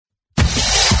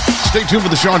Stay tuned for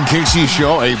the Sean Casey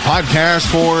Show, a podcast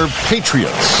for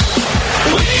patriots.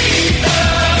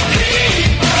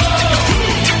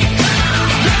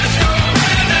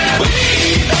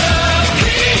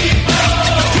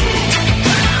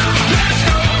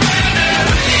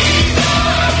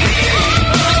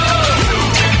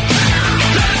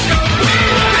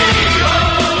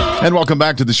 And welcome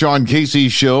back to the Sean Casey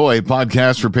Show, a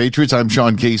podcast for patriots. I'm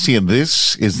Sean Casey, and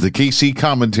this is the Casey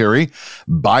Commentary,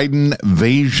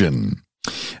 Bidenvasion.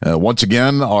 Once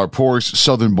again, our porous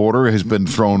southern border has been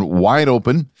thrown wide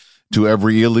open to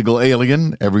every illegal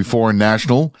alien, every foreign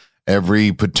national,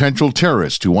 every potential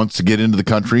terrorist who wants to get into the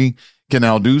country can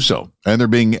now do so. And they're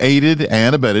being aided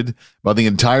and abetted by the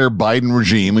entire Biden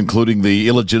regime, including the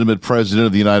illegitimate president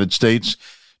of the United States,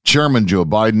 Chairman Joe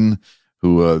Biden,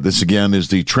 who this again is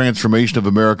the transformation of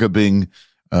America being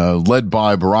led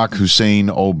by Barack Hussein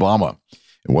Obama.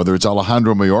 And whether it's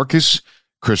Alejandro Mayorkas,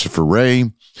 Christopher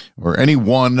Wray, or any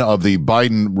one of the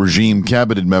Biden regime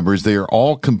cabinet members, they are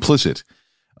all complicit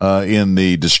in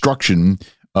the destruction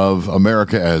of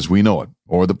America as we know it,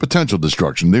 or the potential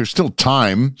destruction. There's still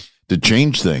time to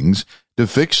change things, to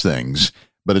fix things,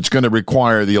 but it's going to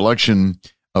require the election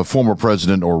of former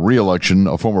president or re-election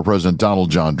of former President Donald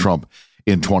John Trump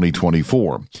in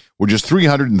 2024. We're just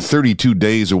 332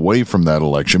 days away from that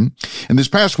election. And this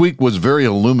past week was very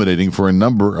illuminating for a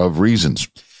number of reasons.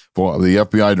 For the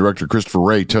FBI Director Christopher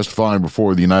Wray, testifying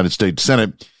before the United States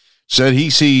Senate, said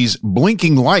he sees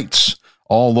blinking lights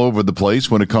all over the place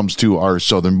when it comes to our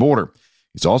southern border.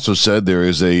 He's also said there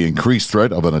is an increased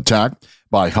threat of an attack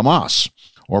by Hamas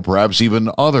or perhaps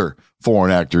even other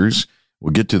foreign actors.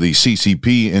 We'll get to the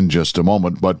CCP in just a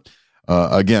moment, but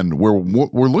again, we're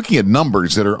looking at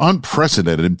numbers that are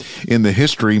unprecedented in the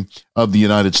history of the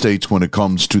United States when it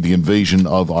comes to the invasion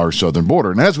of our southern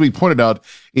border. And as we pointed out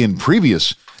in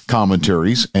previous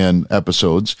commentaries and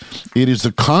episodes, it is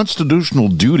the constitutional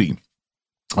duty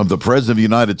of the President of the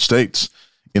United States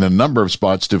in a number of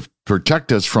spots to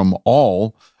protect us from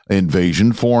all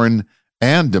invasion, foreign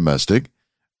and domestic,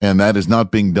 and that is not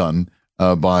being done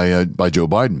by Joe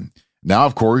Biden. Now,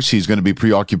 of course, he's going to be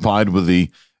preoccupied with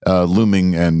the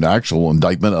looming and actual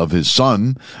indictment of his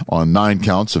son on 9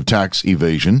 counts of tax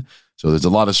evasion. So there's a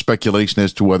lot of speculation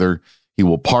as to whether he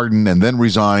will pardon and then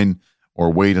resign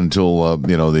or wait until,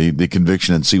 the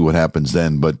conviction and see what happens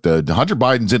then. But Hunter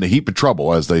Biden's in a heap of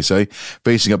trouble, as they say,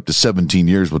 facing up to 17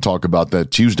 years. We'll talk about that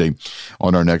Tuesday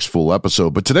on our next full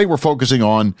episode. But today we're focusing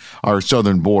on our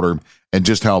southern border and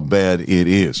just how bad it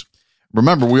is.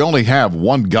 Remember, we only have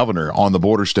one governor on the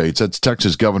border states. That's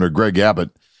Texas Governor Greg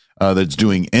Abbott. That's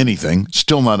doing anything.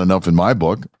 Still not enough in my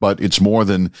book, but it's more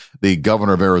than the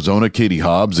governor of Arizona, Katie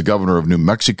Hobbs, the governor of New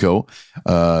Mexico.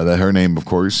 That her name, of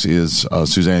course, is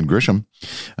Suzanne Grisham.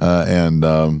 And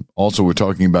also we're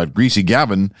talking about Greasy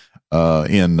Gavin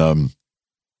in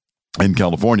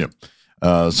California.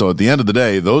 So at the end of the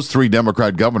day, those 3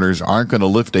 Democrat governors aren't going to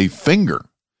lift a finger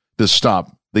to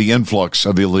stop the influx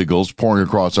of illegals pouring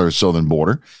across our southern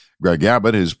border. Greg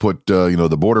Abbott has put,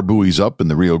 the border buoys up in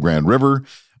the Rio Grande River.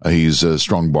 He's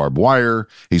strung barbed wire.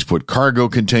 He's put cargo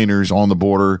containers on the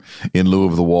border in lieu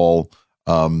of the wall.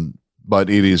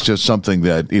 But it is just something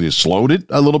that it has slowed it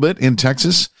a little bit in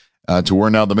Texas to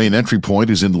where now the main entry point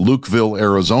is in Lukeville,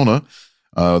 Arizona.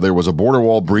 There was a border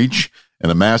wall breach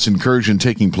and a mass incursion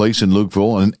taking place in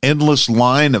Lukeville, an endless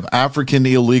line of African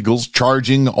illegals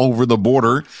charging over the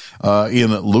border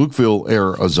in Lukeville,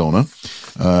 Arizona.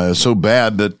 So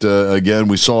bad that, again,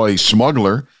 we saw a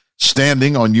smuggler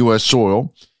standing on U.S.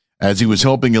 soil as he was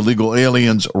helping illegal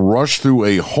aliens rush through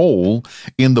a hole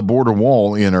in the border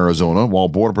wall in Arizona while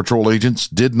Border Patrol agents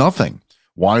did nothing.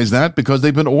 Why is that? Because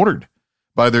they've been ordered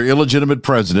by their illegitimate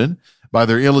president, by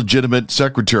their illegitimate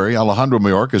secretary, Alejandro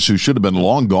Mayorkas, who should have been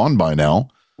long gone by now.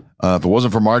 If it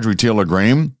wasn't for Marjorie Taylor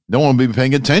Greene, no one would be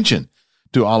paying attention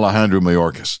to Alejandro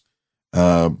Mayorkas.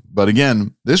 But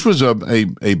again, this was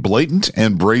a blatant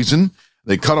and brazen.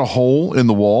 They cut a hole in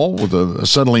the wall with a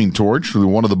acetylene torch through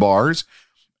one of the bars.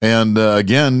 And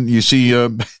again, you see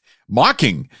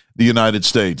mocking the United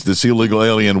States, this illegal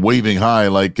alien waving high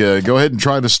like, go ahead and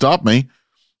try to stop me.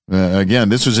 Again,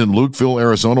 this was in Lukeville,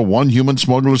 Arizona. One human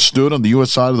smuggler stood on the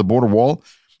U.S. side of the border wall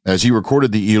as he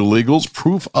recorded the illegals,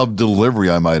 proof of delivery,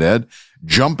 I might add,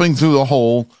 jumping through the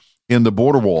hole in the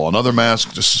border wall. Another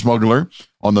masked smuggler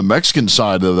on the Mexican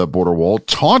side of that border wall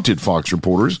taunted Fox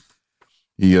reporters.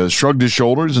 He shrugged his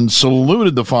shoulders and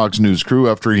saluted the Fox News crew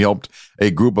after he helped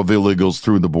a group of illegals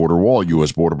through the border wall.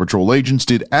 U.S. Border Patrol agents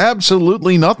did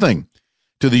absolutely nothing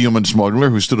to the human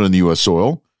smuggler who stood on the U.S.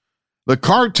 soil. The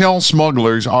cartel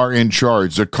smugglers are in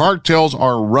charge. The cartels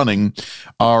are running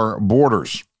our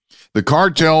borders. The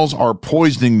cartels are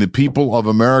poisoning the people of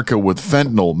America with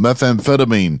fentanyl,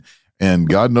 methamphetamine, and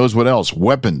God knows what else,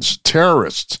 weapons,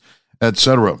 terrorists,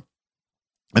 etc.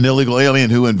 An illegal alien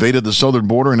who invaded the southern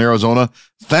border in Arizona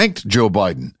thanked Joe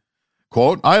Biden.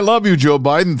 Quote, "I love you, Joe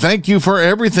Biden. Thank you for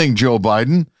everything, Joe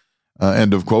Biden."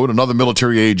 End of quote. Another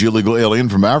military-age illegal alien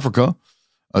from Africa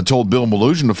told Bill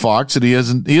Malugin of Fox that he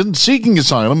isn't seeking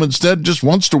asylum, instead just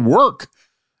wants to work.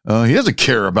 He doesn't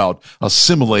care about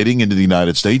assimilating into the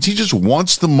United States. He just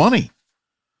wants the money.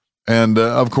 And,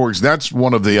 of course, that's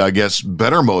one of the, I guess,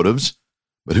 better motives.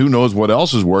 But who knows what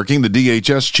else is working? The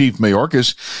DHS chief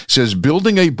Mayorkas says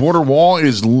building a border wall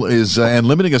is and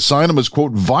limiting asylum is,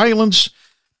 quote, violence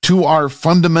to our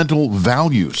fundamental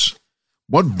values.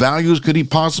 What values could he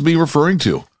possibly be referring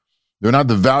to? They're not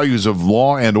the values of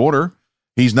law and order.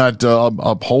 He's not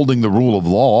upholding the rule of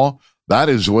law. That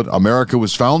is what America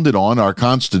was founded on, our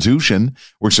Constitution.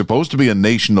 We're supposed to be a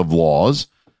nation of laws.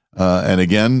 And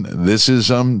again, this is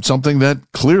something that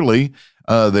clearly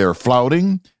they're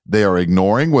flouting. They are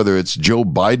ignoring, whether it's Joe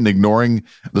Biden ignoring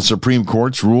the Supreme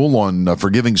Court's rule on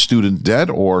forgiving student debt,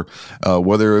 or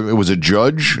whether it was a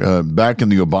judge back in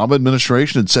the Obama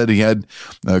administration that said he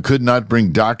could not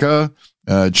bring DACA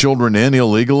children in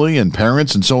illegally and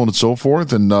parents and so on and so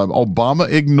forth. And Obama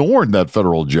ignored that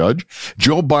federal judge.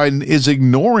 Joe Biden is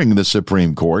ignoring the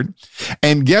Supreme Court.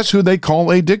 And guess who they call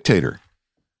a dictator?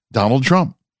 Donald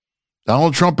Trump.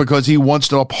 Donald Trump, because he wants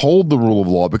to uphold the rule of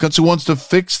law, because he wants to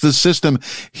fix the system.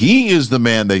 He is the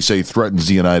man they say threatens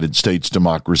the United States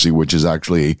democracy, which is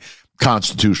actually a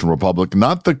constitutional republic,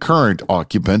 not the current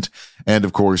occupant. And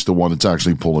of course, the one that's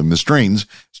actually pulling the strings,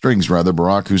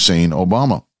 Barack Hussein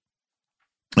Obama.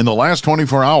 In the last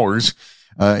 24 hours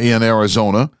in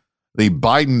Arizona, the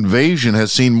Bidenvasion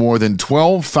has seen more than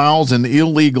 12,000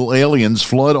 illegal aliens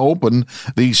flood open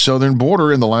the southern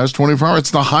border in the last 24 hours.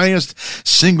 It's the highest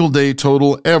single-day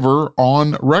total ever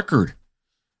on record.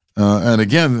 And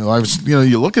again,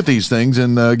 you look at these things,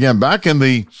 and again, back in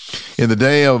the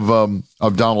day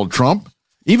of Donald Trump,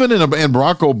 even in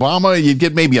Barack Obama, you'd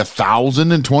get maybe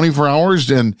 1,000 in 24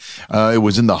 hours, and it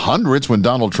was in the hundreds when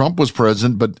Donald Trump was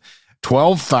president, but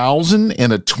 12,000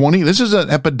 in a 20. This is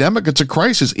an epidemic. It's a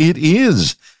crisis. It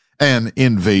is an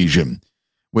invasion.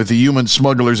 With the human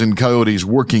smugglers and coyotes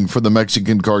working for the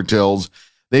Mexican cartels,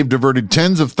 they've diverted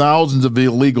tens of thousands of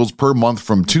illegals per month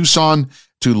from Tucson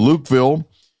to Lukeville.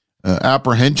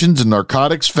 Apprehensions and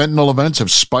narcotics, fentanyl events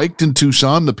have spiked in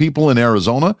Tucson. The people in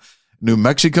Arizona, New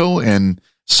Mexico, and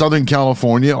Southern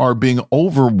California are being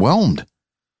overwhelmed.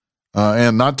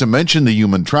 And not to mention the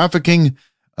human trafficking,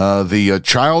 the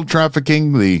child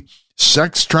trafficking, the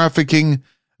sex trafficking,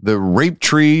 the rape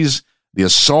trees, the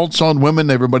assaults on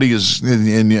women. Everybody is,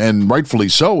 and rightfully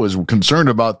so, is concerned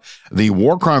about the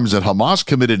war crimes that Hamas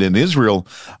committed in Israel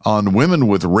on women,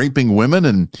 with raping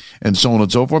women and so on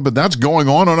and so forth. But that's going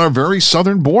on our very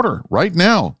southern border right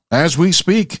now as we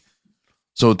speak.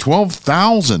 So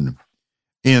 12,000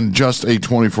 in just a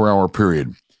 24-hour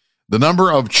period. The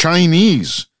number of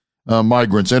Chinese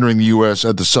migrants entering the U.S.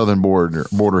 at the southern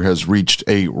border has reached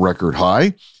a record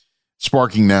high,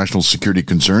 sparking national security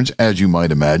concerns, as you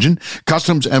might imagine.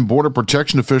 Customs and Border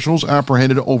Protection officials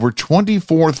apprehended over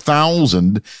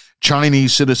 24,000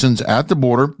 Chinese citizens at the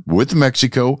border with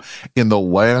Mexico in the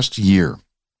last year.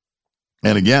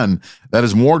 And again, that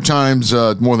is more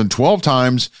than 12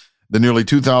 times the nearly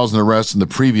 2,000 arrests in the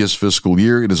previous fiscal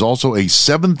year. It is also a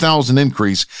 7,000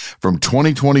 increase from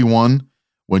 2021,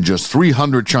 when just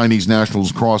 300 Chinese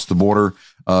nationals crossed the border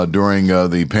during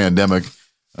the pandemic,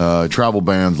 travel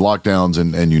bans, lockdowns,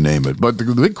 and you name it. But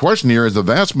the big question here is the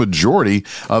vast majority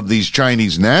of these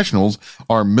Chinese nationals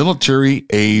are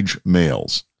military-age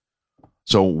males.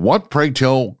 So what, pray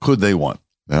tell, could they want?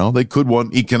 Well, they could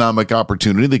want economic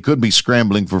opportunity. They could be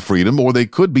scrambling for freedom, or they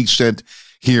could be sent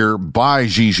here by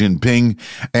Xi Jinping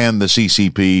and the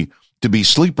CCP to be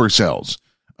sleeper cells,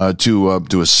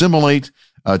 to assimilate,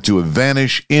 to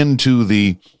vanish into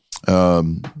the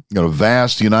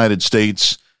vast United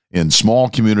States in small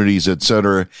communities,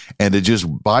 etc., and to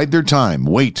just bide their time,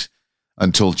 wait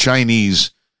until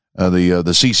the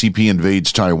CCP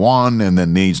invades Taiwan and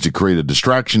then needs to create a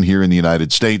distraction here in the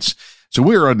United States. So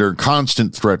we are under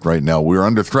constant threat right now. We're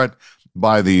under threat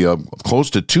by the close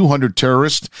to 200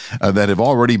 terrorists that have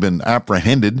already been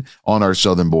apprehended on our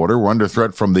southern border. We're under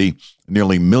threat from the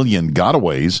nearly million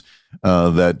gotaways.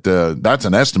 That's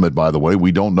an estimate, by the way.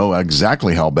 We don't know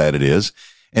exactly how bad it is.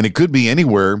 And it could be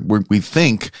anywhere where we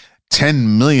think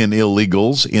 10 million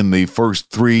illegals in the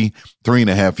first three and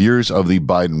a half years of the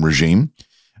Biden regime.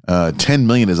 10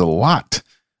 million is a lot.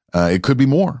 It could be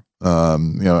more.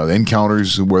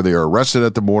 encounters where they are arrested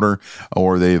at the border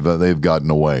or they've gotten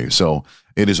away. So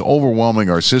it is overwhelming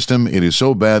our system. It is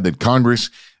so bad that Congress,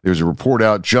 there's a report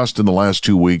out just in the last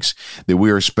 2 weeks that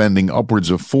we are spending upwards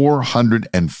of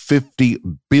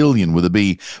 $450 billion with a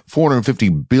B,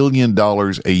 $450 billion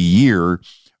a year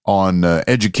on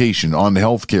education, on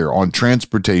healthcare, on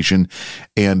transportation.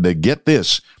 And get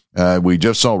this, we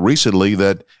just saw recently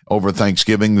that over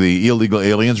Thanksgiving, the illegal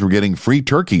aliens were getting free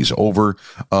turkeys over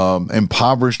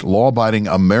impoverished, law-abiding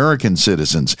American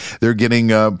citizens. They're getting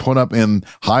put up in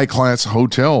high-class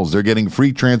hotels. They're getting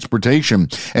free transportation.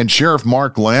 And Sheriff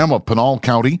Mark Lamb of Pinal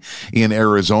County in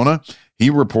Arizona, he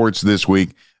reports this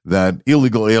week that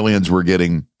illegal aliens were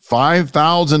getting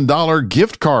 $5,000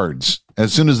 gift cards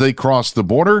as soon as they crossed the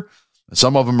border.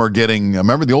 Some of them are getting,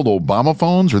 remember the old Obama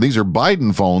phones, or these are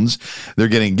Biden phones. They're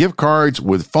getting gift cards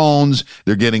with phones.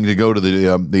 They're getting to go to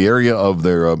the area of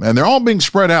their, and they're all being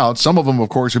spread out. Some of them, of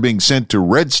course, are being sent to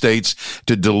red states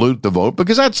to dilute the vote,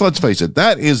 because that's, let's face it,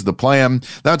 that is the plan.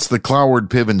 That's the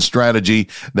Cloward-Piven strategy,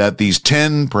 that these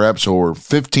 10, perhaps, or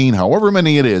 15, however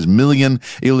many it is, million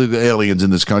illegal aliens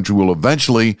in this country will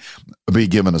eventually be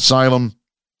given asylum,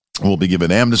 will be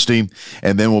given amnesty,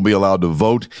 and then will be allowed to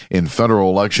vote in federal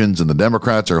elections. And the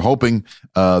Democrats are hoping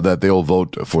that they'll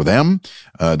vote for them.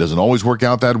 Doesn't always work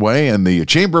out that way. And the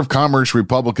Chamber of Commerce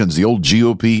Republicans, the old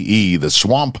GOP-E, the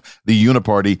swamp, the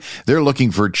Uniparty, they're looking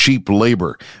for cheap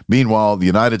labor. Meanwhile, the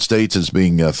United States is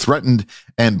being threatened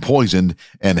and poisoned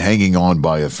and hanging on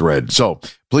by a thread. So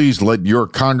please let your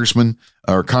congressman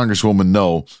or congresswoman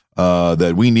know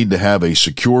that we need to have a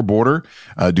secure border.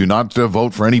 Do not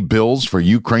vote for any bills for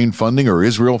Ukraine funding or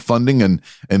Israel funding and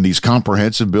these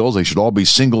comprehensive bills. They should all be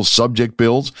single subject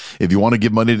bills. If you want to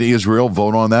give money to Israel,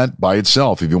 vote on that by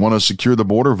itself. If you want to secure the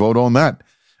border, vote on that.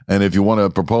 And if you want to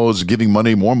propose giving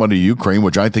more money to Ukraine,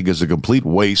 which I think is a complete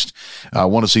waste, I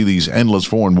want to see these endless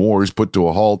foreign wars put to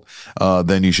a halt,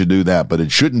 then you should do that. But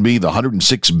it shouldn't be the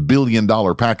 $106 billion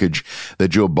package that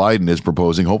Joe Biden is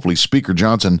proposing. Hopefully Speaker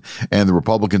Johnson and the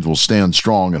Republicans will stand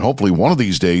strong, and hopefully one of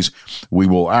these days we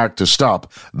will act to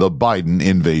stop the Biden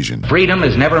invasion. Freedom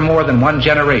is never more than one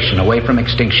generation away from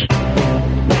extinction.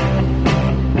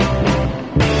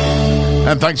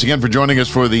 And thanks again for joining us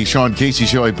for the Sean Casey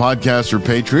Show, a podcast for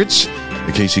patriots.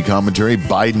 The Casey commentary,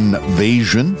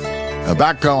 Bidenvasion.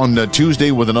 Back on Tuesday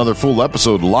with another full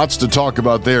episode. Lots to talk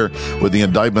about there with the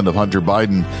indictment of Hunter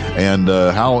Biden and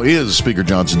how is Speaker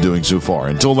Johnson doing so far.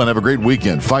 Until then, have a great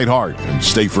weekend. Fight hard and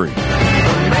stay free.